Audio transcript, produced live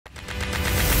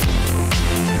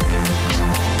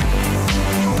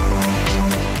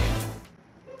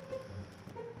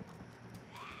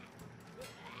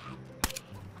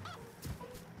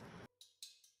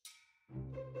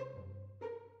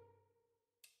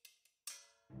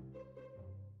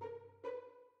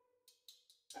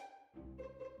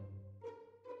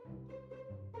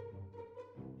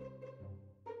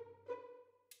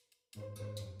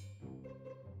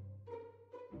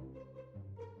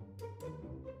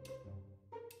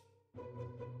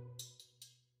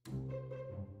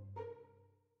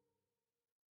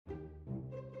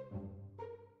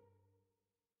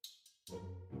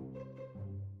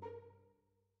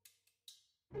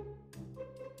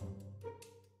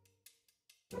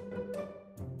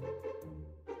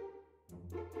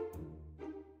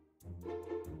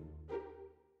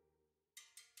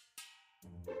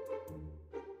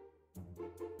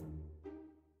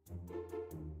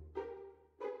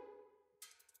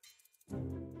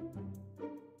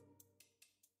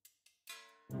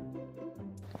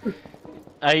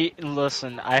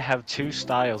Listen, I have two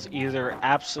styles, either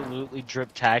absolutely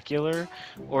driptacular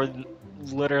or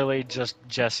literally just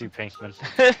Jesse Pinkman.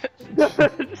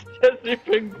 Jesse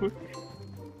Penguin.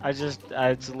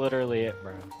 It's literally it,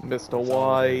 bro. Mr. That's all it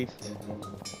White. is.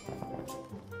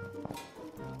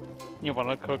 You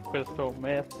wanna cook crystal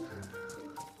meth?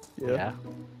 Yeah.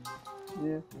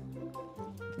 Yeah.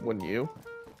 Wouldn't you?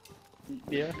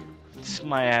 Yeah. It's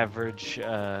my average,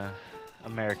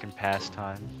 American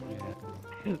pastime. Yeah.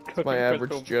 It's my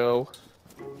average Joe.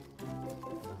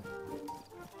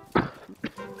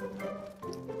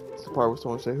 It's the part where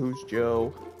someone say, "Who's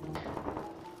Joe?"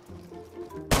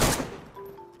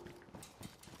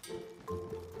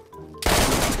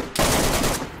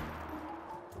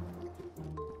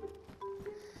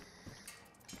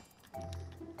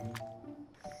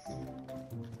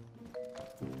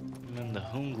 I'm in the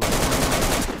Hoongler.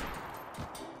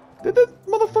 Did this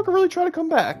motherfucker really try to come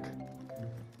back?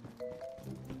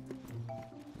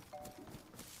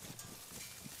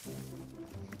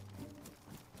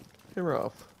 Hey,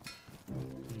 Ralph.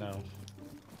 No.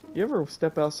 You ever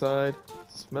step outside,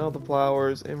 smell the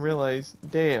flowers, and realize,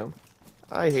 damn,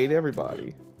 I hate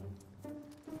everybody?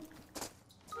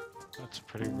 That's a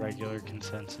pretty regular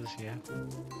consensus, yeah.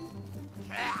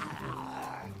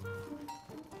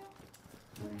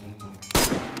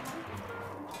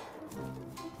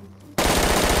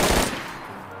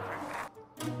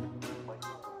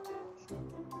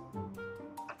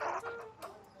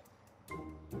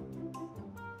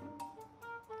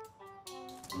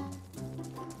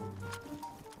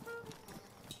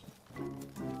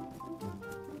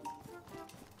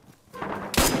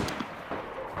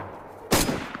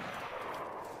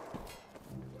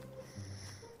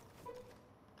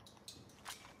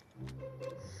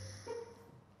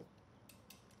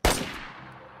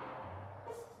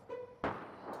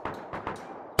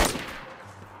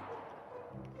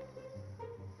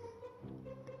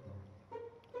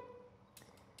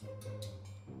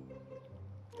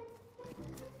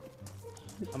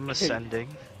 I'm ascending.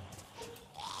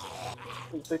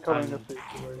 Is they coming to see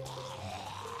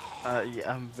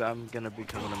Yeah, I'm gonna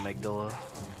become an amygdala.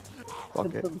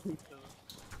 Fuck it.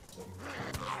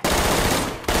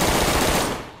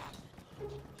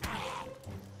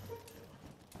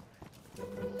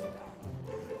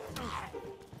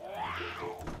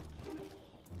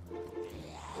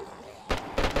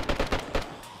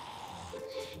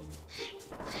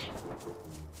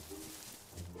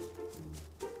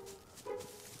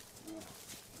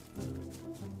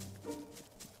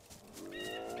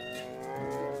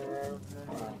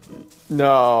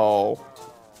 No.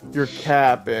 You're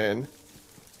capping.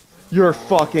 You're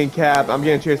fucking cap. I'm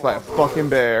getting chased by a fucking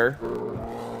bear.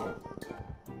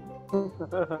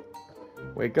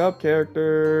 Wake up,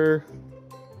 character.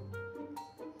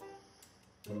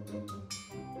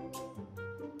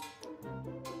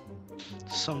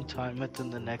 Sometime within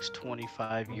the next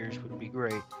 25 years would be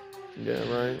great. Yeah,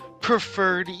 right.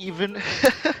 Preferred even.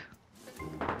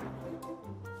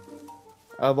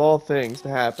 Of all things to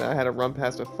happen, I had to run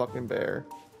past a fucking bear.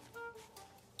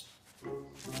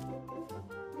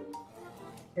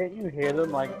 Can't you hear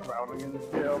them like growling in the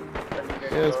jail?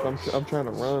 Yes, but I'm trying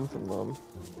to run from them.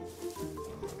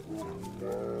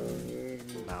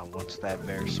 Now, once that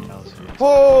bear smells you.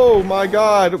 Oh my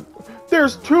god!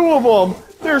 There's two of them!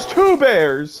 There's two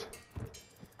bears!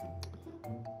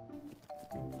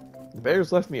 The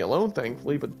bears left me alone,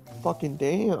 thankfully, but fucking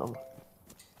damn.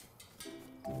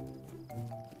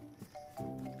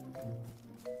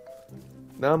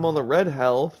 Now I'm on the red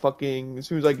hell. Fucking, as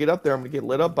soon as I get up there, I'm gonna get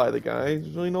lit up by the guy. There's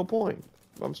really no point.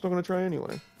 But I'm still gonna try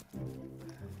anyway.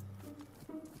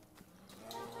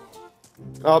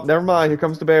 Oh, never mind. Here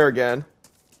comes the bear again.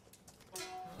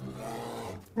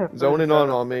 Zoning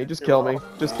on me. Just kill me.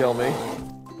 Just kill me.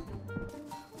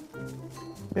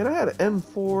 Man, I had an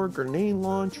M4 grenade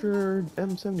launcher,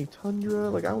 M70 Tundra.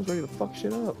 Like, I was ready to fuck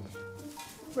shit up.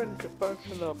 When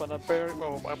construction up and a bear,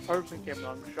 well, a person came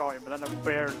along and shot him, but then a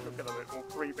bear took it away, well,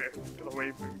 3 bears took it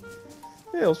away from him.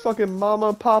 Yeah, it was fucking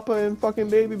Mama, Papa, and fucking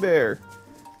Baby Bear.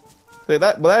 Say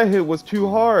that, but that hit was too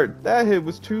hard. That hit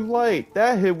was too light.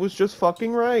 That hit was just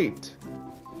fucking right.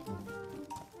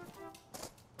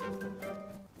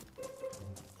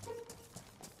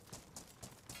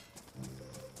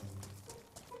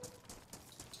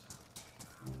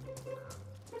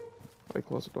 Wait,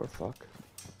 close the door, fuck.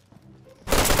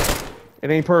 It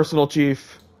ain't personal,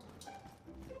 Chief.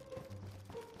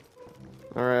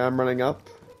 Alright, I'm running up.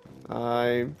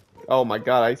 Oh my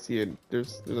god, I see it.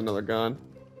 There's another gun.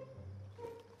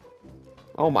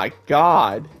 Oh my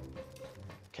god.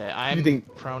 Okay, I'm You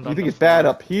think prone you on think the it's bad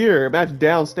floor. up here? Imagine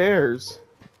downstairs.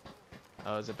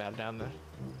 Oh, is it bad down there?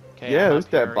 Okay, Yeah, I'm there's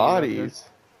up here. dead Are you up here? bodies.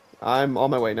 I'm on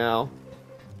my way now.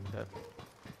 Okay.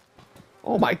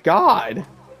 Oh my god!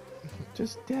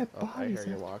 Just dead Oh, I bodies.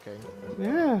 hear you walking.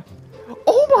 Yeah.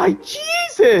 Oh my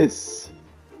Jesus!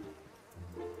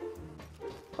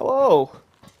 Hello.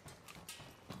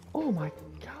 Oh my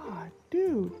god,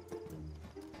 dude.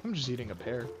 I'm just eating a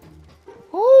pear.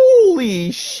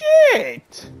 Holy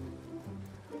shit!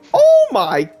 Oh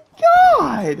my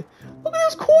god! Look at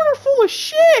this corner full of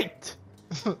shit!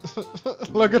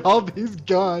 Look at all these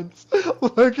guns.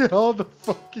 Look at all the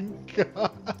fucking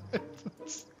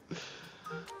guns.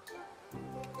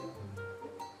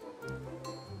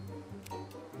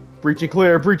 Breachy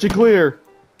clear, breachy clear!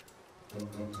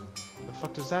 The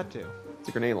fuck does that do? It's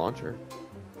a grenade launcher.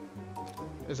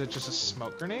 Is it just a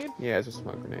smoke grenade? Yeah, it's a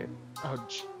smoke grenade. Oh,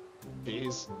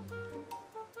 jeez.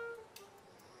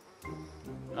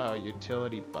 Oh,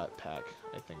 utility butt pack.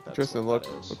 I think that's Tristan, what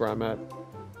look. that is. Look where I'm at.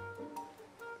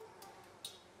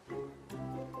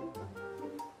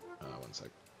 One sec.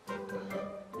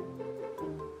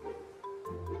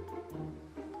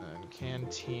 And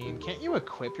canteen. Can't you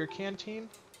equip your canteen?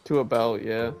 To a belt,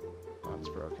 yeah. Oh, it's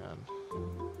broken.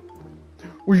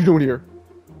 What are you doing here?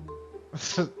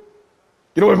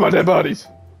 Get away from my dead bodies!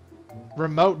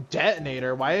 Remote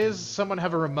detonator? Why does someone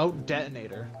have a remote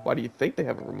detonator? Why do you think they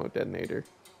have a remote detonator?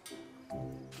 I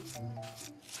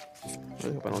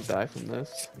really hope I don't die from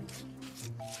this.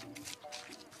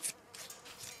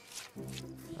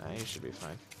 Nah, you should be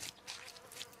fine.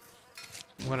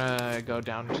 I'm gonna go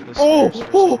down to the Oh! stairs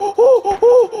for a Oh! second. Oh!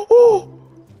 Oh! Oh!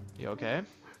 You okay?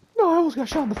 No, I almost got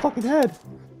shot in the fucking head.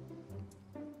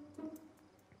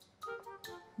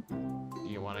 Do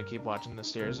you want to keep watching the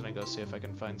stairs and I go see if I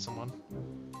can find someone?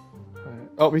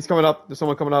 Oh, he's coming up. There's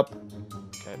someone coming up.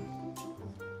 Okay.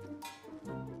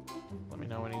 Let me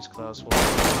know when he's close.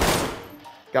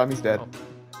 Got him, he's dead. Oh.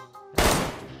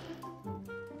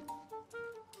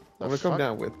 I'm gonna come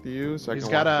down with you so I He's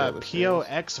can got walk a the other stairs.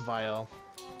 POX vial.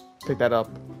 Pick that up.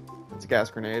 It's a gas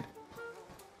grenade.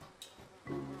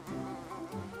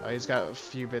 Oh, he's got a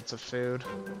few bits of food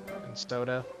and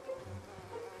soda.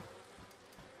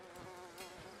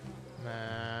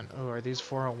 Man, oh, are these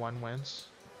 401 wins?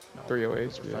 No,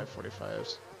 308s, those are yeah.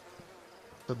 545s.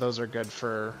 So those are good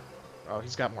for. Oh,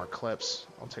 he's got more clips.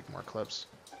 I'll take more clips.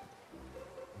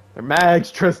 They're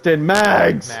mags, Tristan,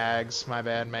 mags! Mags, my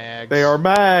bad, mags. They are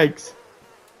mags!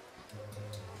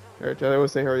 Alright, I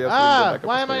always say hurry up. So we can go Ah, back up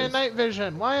why the am I in stairs. night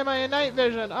vision? Why am I in night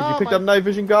vision? Because Oh, you picked my... up night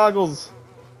vision goggles.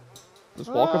 Just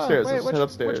walk upstairs. Wait, Let's head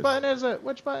upstairs. Which button is it?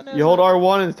 Which button is it? You hold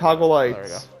R1 and toggle lights. There we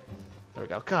go. There we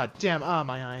go. God damn, ah,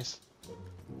 my eyes.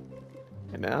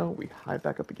 And now we hide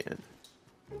back up again.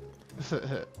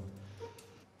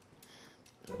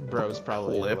 Bro's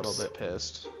probably a little Clips. bit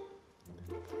pissed.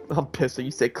 I'm pissed that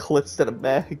you say clips instead of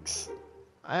mags.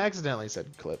 I accidentally said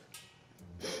clip.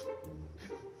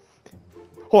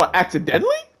 Hold on,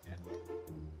 accidentally?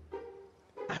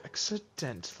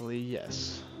 Accidentally,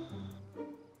 yes.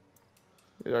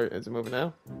 Is it moving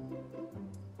now?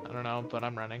 I don't know, but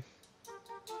I'm running.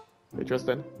 Hey,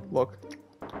 Tristan, look.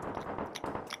 Is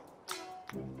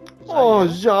that Oh, you?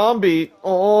 zombie!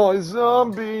 Oh,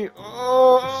 zombie!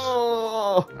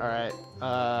 Oh! Alright,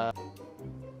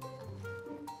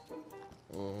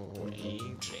 Oh,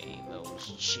 AJ,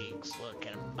 those cheeks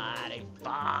looking mighty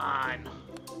fine.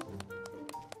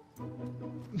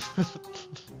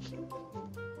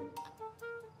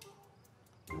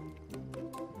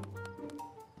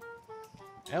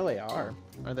 LAR?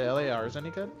 Are the LARs any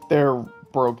good? They're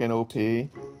broken OP.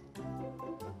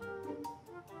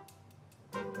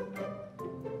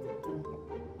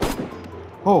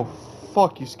 Oh,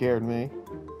 fuck, you scared me.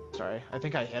 Sorry, I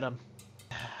think I hit him.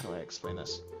 How do I explain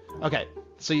this? Okay,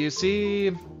 so you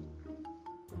see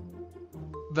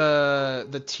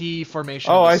the T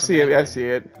formation. Oh, of the I see it, I cement. see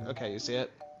it. Okay, you see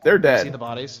it? They're You dead. see the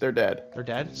bodies? They're dead. They're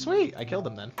dead? Sweet, I killed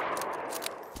them then.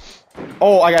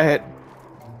 Oh, I got hit.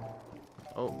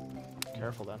 Oh,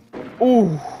 careful then.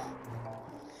 Ooh.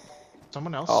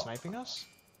 Someone else Oh. sniping us?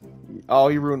 Oh,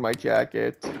 you ruined my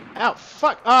jacket. Ow,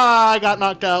 fuck! Ah, I got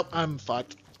knocked out. I'm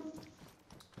fucked.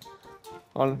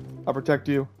 I'll protect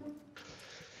you.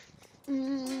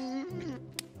 I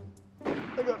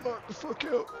got knocked the fuck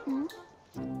out.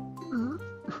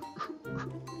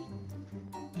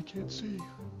 I can't see.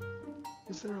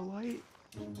 Is there a light?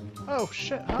 Oh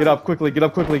shit. Hi. Get up quickly, get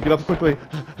up quickly, get up quickly.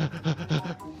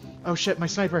 Oh shit, my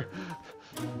sniper.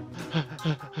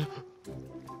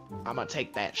 I'm gonna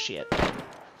take that shit.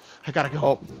 I gotta go.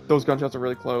 Oh, those gunshots are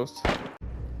really close.